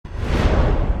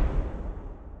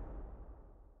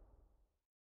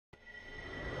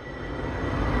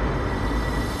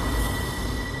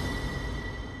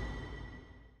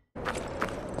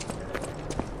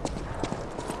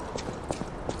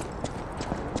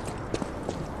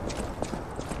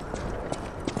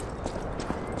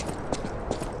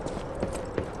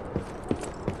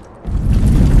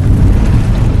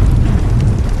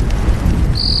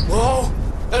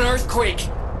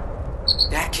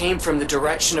came from the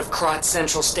direction of Krot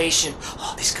Central Station.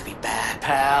 Oh, this could be bad,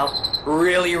 pal.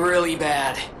 Really, really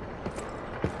bad.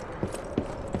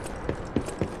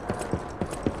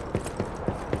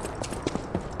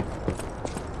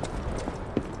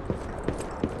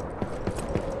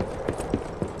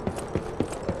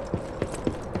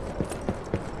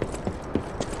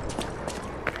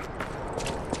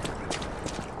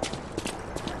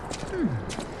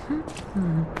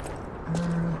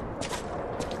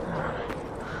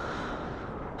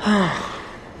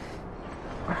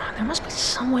 There must be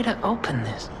some way to open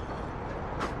this.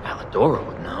 Alidoro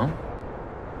would know.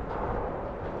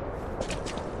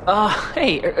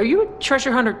 Hey, are you a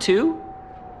treasure hunter too?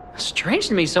 Strange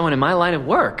to me, someone in my line of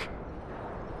work.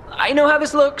 I know how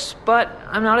this looks, but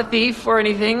I'm not a thief or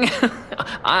anything.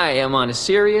 I am on a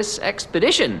serious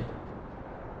expedition.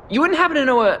 You wouldn't happen to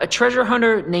know a treasure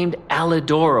hunter named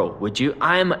Alidoro, would you?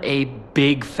 I'm a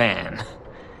big fan.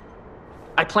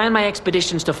 I plan my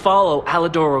expeditions to follow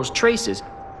Alidoro's traces,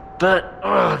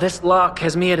 but this lock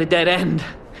has me at a dead end,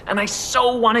 and I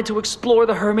so wanted to explore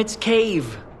the Hermit's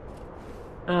cave.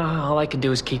 All I can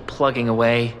do is keep plugging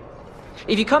away.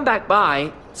 If you come back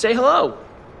by, say hello.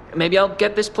 Maybe I'll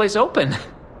get this place open.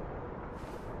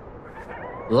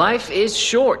 Life is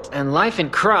short, and life in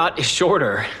Krot is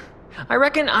shorter. I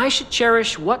reckon I should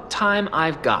cherish what time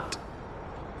I've got.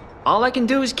 All I can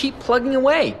do is keep plugging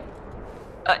away.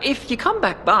 If you come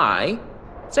back by,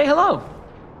 say hello.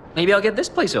 Maybe I'll get this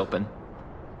place open.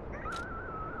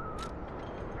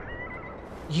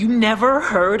 You never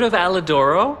heard of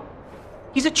Alidoro?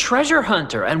 He's a treasure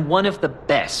hunter and one of the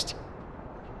best.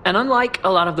 And unlike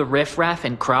a lot of the riffraff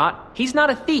in Krot, he's not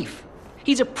a thief.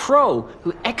 He's a pro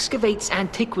who excavates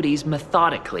antiquities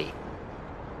methodically.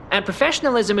 And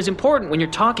professionalism is important when you're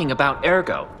talking about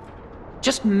Ergo.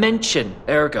 Just mention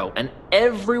Ergo, and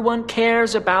everyone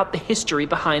cares about the history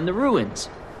behind the ruins.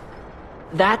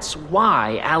 That's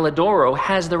why Alidoro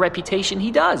has the reputation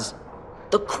he does.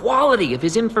 The quality of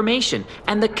his information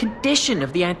and the condition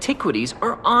of the antiquities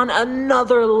are on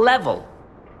another level.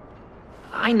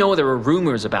 I know there are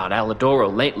rumors about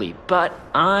Alidoro lately, but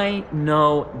I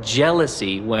know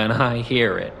jealousy when I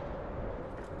hear it.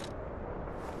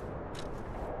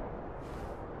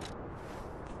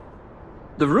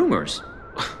 The rumors?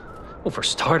 Well, for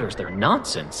starters, they're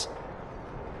nonsense.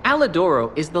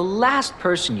 Alidoro is the last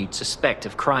person you'd suspect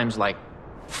of crimes like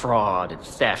fraud and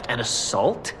theft and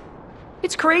assault.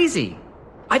 It's crazy.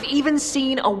 I've even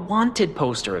seen a wanted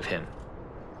poster of him.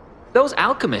 Those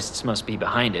alchemists must be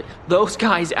behind it. Those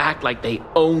guys act like they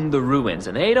own the ruins,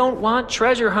 and they don't want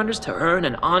treasure hunters to earn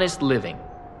an honest living.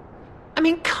 I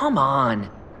mean, come on.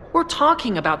 We're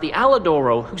talking about the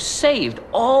Alidoro who saved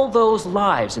all those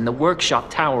lives in the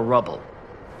workshop tower rubble.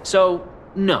 So,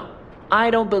 no, I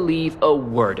don't believe a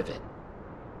word of it.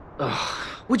 Ugh,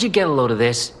 would you get a load of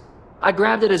this? I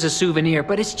grabbed it as a souvenir,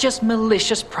 but it's just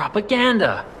malicious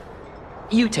propaganda.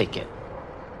 You take it.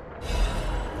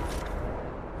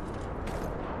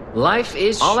 Life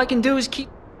is... all I can do is keep...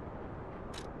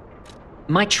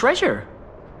 My treasure?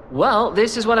 Well,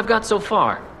 this is what I've got so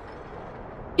far.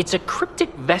 It's a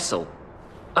cryptic vessel,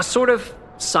 a sort of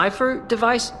cipher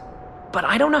device, but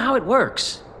I don't know how it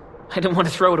works. I don't want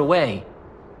to throw it away.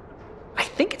 I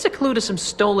think it's a clue to some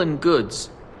stolen goods.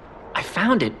 I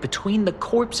found it between the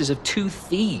corpses of 2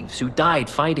 thieves who died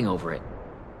fighting over it.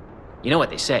 You know what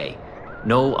they say,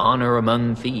 no honor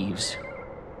among thieves.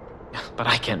 But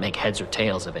I can't make heads or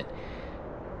tails of it.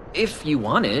 If you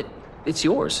want it, it's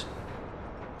yours.